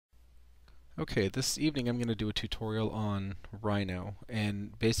Okay, this evening I'm going to do a tutorial on Rhino,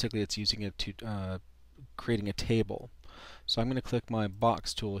 and basically it's using it to creating a table. So I'm going to click my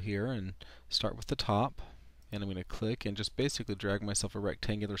box tool here and start with the top, and I'm going to click and just basically drag myself a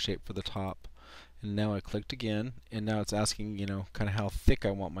rectangular shape for the top. And now I clicked again, and now it's asking, kind of how thick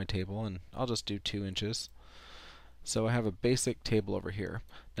I want my table, and I'll just do 2 inches. So I have a basic table over here.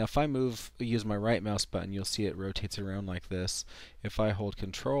 Now if I use my right mouse button, you'll see it rotates around like this. If I hold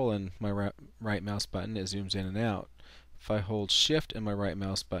Control and my right mouse button, it zooms in and out. If I hold Shift and my right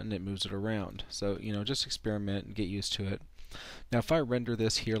mouse button, it moves it around. So, just experiment and get used to it. Now if I render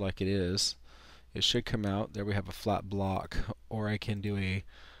this here like it is, it should come out. There we have a flat block. Or I can do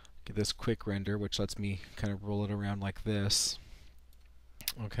this quick render, which lets me kind of roll it around like this.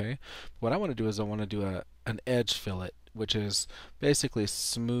 Okay, what I want to do is I want to do an edge fillet, which is basically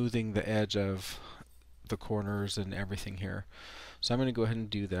smoothing the edge of the corners and everything here. So I'm going to go ahead and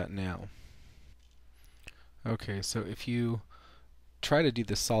do that now. Okay, so if you try to do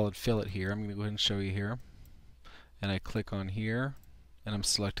the solid fillet here, I'm going to go ahead and show you here. And I click on here, and I'm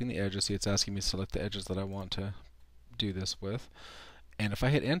selecting the edges. See, it's asking me to select the edges that I want to do this with. And if I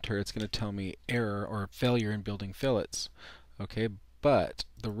hit enter, it's going to tell me error or failure in building fillets. Okay, but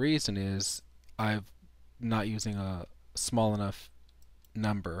the reason is I'm not using a small enough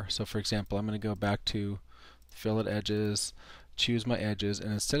number. So for example, I'm going to go back to Filleted Edges, choose my edges,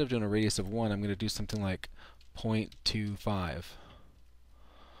 and instead of doing a radius of 1, I'm going to do something like 0.25.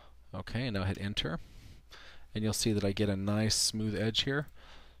 Okay, and now hit enter. And you'll see that I get a nice smooth edge here.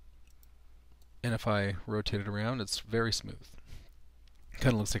 And if I rotate it around, it's very smooth.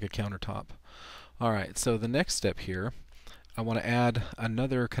 Kind of looks like a countertop. Alright, so the next step here, I want to add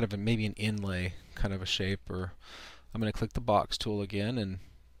another kind of maybe an inlay kind of a shape, or I'm going to click the box tool again and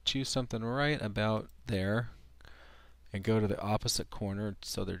choose something right about there and go to the opposite corner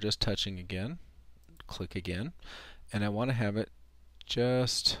so they're just touching again. Click again, and I want to have it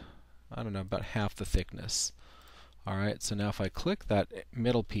just, I don't know, about half the thickness. Alright, so now if I click that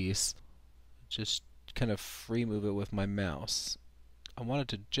middle piece, just kind of free move it with my mouse. I want it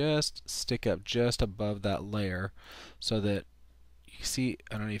to just stick up just above that layer so that you see,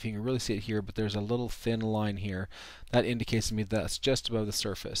 I don't know if you can really see it here, but there's a little thin line here. That indicates to me that's just above the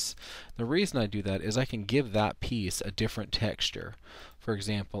surface. The reason I do that is I can give that piece a different texture. For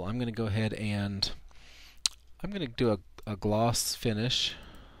example, I'm going to go ahead and I'm going to do a gloss finish.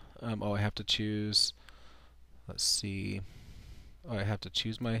 I have to choose, let's see, I have to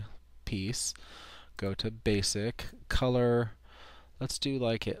choose my piece, go to basic, color. Let's do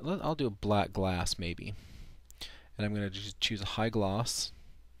like it. I'll do a black glass maybe. And I'm going to just choose a high gloss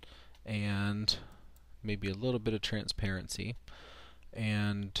and maybe a little bit of transparency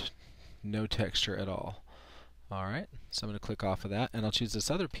and no texture at all. Alright, so I'm going to click off of that and I'll choose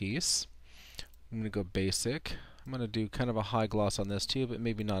this other piece. I'm going to go basic. I'm going to do kind of a high gloss on this too, but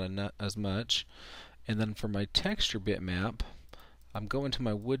maybe not as much. And then for my texture bitmap, I'm going to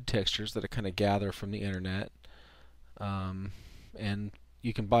my wood textures that I kind of gather from the internet. And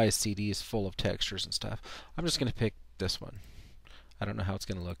you can buy CDs full of textures and stuff. I'm just going to pick this one. I don't know how it's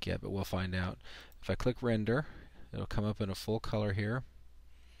going to look yet, but we'll find out. If I click render, it'll come up in a full color here.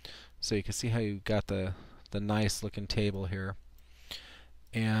 So you can see how you got the nice looking table here.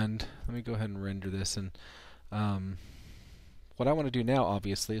 And let me go ahead and render this. And what I want to do now,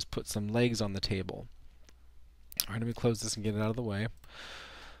 obviously, is put some legs on the table. Alright, let me close this and get it out of the way.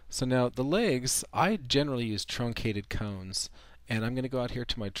 So now the legs, I generally use truncated cones. And I'm going to go out here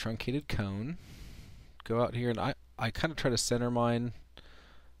to my truncated cone, go out here, and I kind of try to center mine,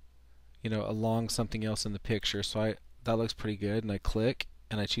 along something else in the picture. So that looks pretty good, and I click,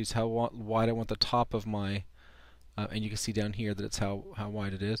 and I choose how wide I want the top of my, and you can see down here that it's how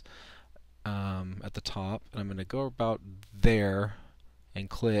wide it is at the top. And I'm going to go about there and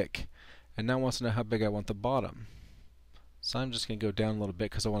click, and now it wants to know how big I want the bottom. So I'm just going to go down a little bit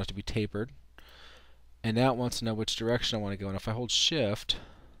because I want it to be tapered. And now it wants to know which direction I want to go. And if I hold Shift,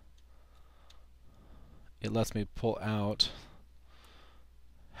 it lets me pull out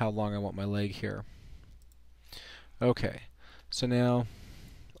how long I want my leg here. Okay, so now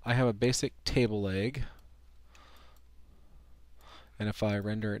I have a basic table leg. And if I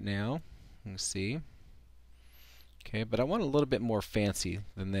render it now, you can see. Okay, but I want a little bit more fancy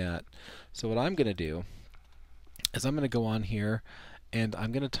than that. So what I'm going to do is I'm going to go on here and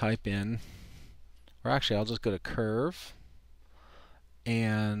I'm going to type in, or actually I'll just go to curve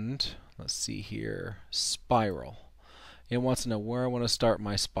and let's see here, spiral. It wants to know where I want to start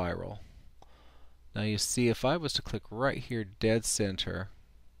my spiral. Now you see if I was to click right here dead center,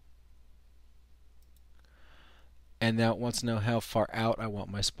 and now it wants to know how far out I want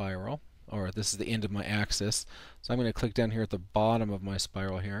my spiral. or this is the end of my axis. So I'm going to click down here at the bottom of my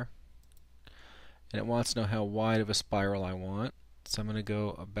spiral here. And it wants to know how wide of a spiral I want. So I'm going to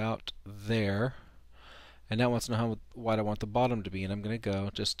go about there. And now it wants to know how wide I want the bottom to be, and I'm going to go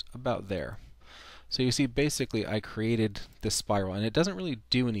just about there. So you see, basically I created this spiral, and it doesn't really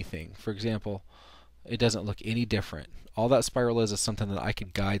do anything. For example, it doesn't look any different. All that spiral is something that I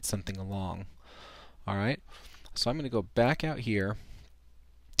could guide something along. Alright, so I'm going to go back out here.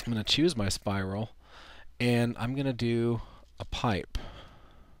 I'm going to choose my spiral, and I'm going to do a pipe.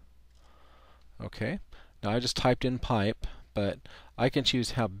 Okay, now I just typed in pipe, but I can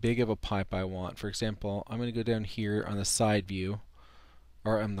choose how big of a pipe I want. For example, I'm going to go down here on the side view,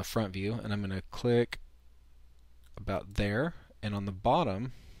 or on the front view, and I'm going to click about there, and on the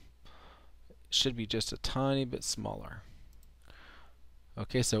bottom it should be just a tiny bit smaller.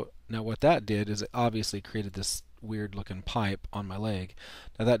 Okay, so now what that did is it obviously created this weird looking pipe on my leg.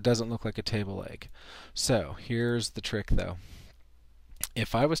 Now that doesn't look like a table leg. So here's the trick though.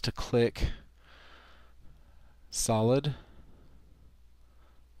 If I was to click solid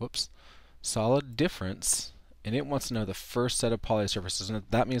difference, and it wants to know the first set of poly surfaces, and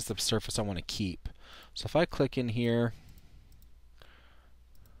that means the surface I want to keep. So if I click in here,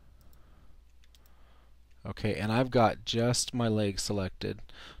 okay, and I've got just my leg selected.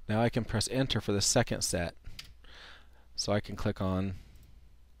 Now I can press enter for the second set. So I can click on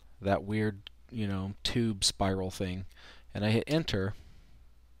that weird, tube spiral thing, and I hit enter.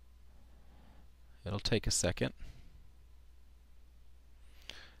 It'll take a second.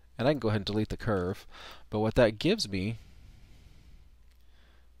 And I can go ahead and delete the curve. But what that gives me,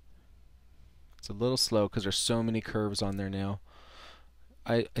 it's a little slow because there's so many curves on there now.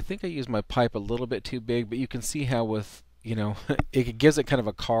 I think I used my pipe a little bit too big, but you can see how with, it gives it kind of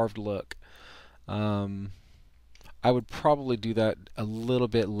a carved look. I would probably do that a little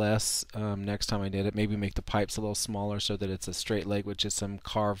bit less next time I did it. Maybe make the pipes a little smaller so that it's a straight leg with just some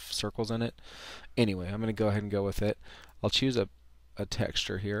carved circles in it. Anyway, I'm going to go ahead and go with it. I'll choose a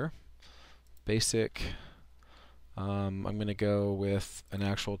texture here. Basic. I'm going to go with an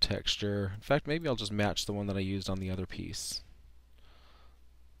actual texture. In fact, maybe I'll just match the one that I used on the other piece,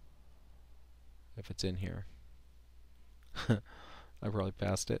 if it's in here. I probably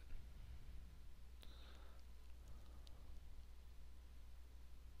passed it.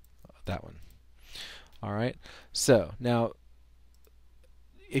 That one. Alright, so now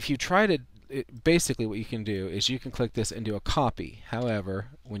if you try to, basically what you can do is you can click this and do a copy. However,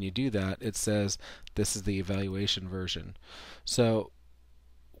 when you do that, it says this is the evaluation version. So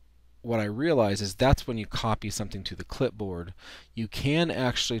what I realize is that's when you copy something to the clipboard. You can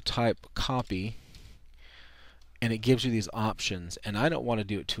actually type copy, and it gives you these options, and I don't want to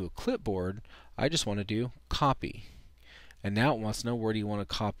do it to a clipboard. I just want to do copy. And now it wants to know where do you want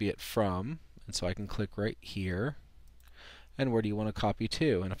to copy it from, and so I can click right here, and where do you want to copy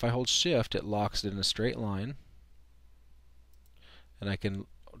to. And if I hold shift, it locks it in a straight line, and I can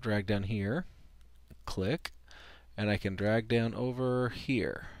drag down here, click, and I can drag down over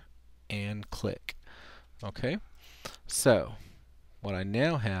here and click. Okay, so what I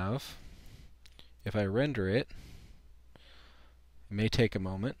now have, if I render it, it may take a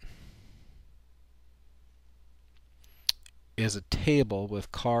moment, is a table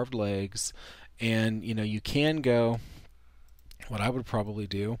with carved legs. And you can go, what I would probably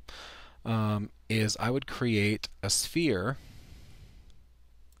do is I would create a sphere,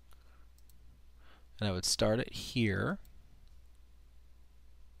 and I would start it here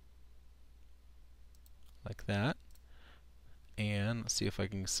like that, and let's see if I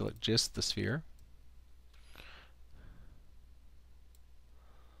can select just the sphere.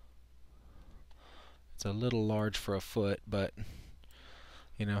 It's a little large for a foot, but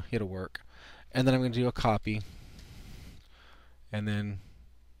it'll work. And then I'm going to do a copy, and then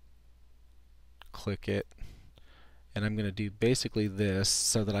click it, and I'm going to do basically this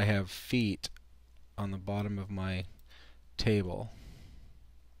so that I have feet on the bottom of my table.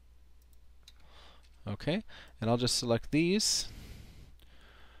 Okay, and I'll just select these,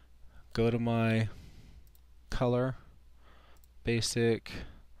 go to my color, basic,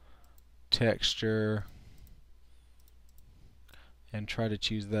 texture, and try to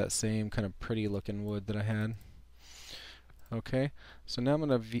choose that same kind of pretty looking wood that I had. Okay, so now I'm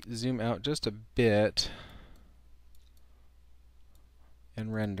going to zoom out just a bit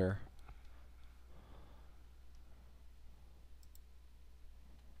and render.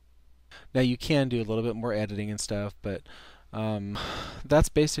 Now you can do a little bit more editing and stuff, but that's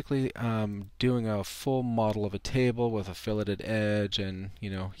basically doing a full model of a table with a filleted edge, and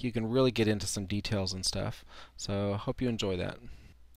you can really get into some details and stuff. So I hope you enjoy that.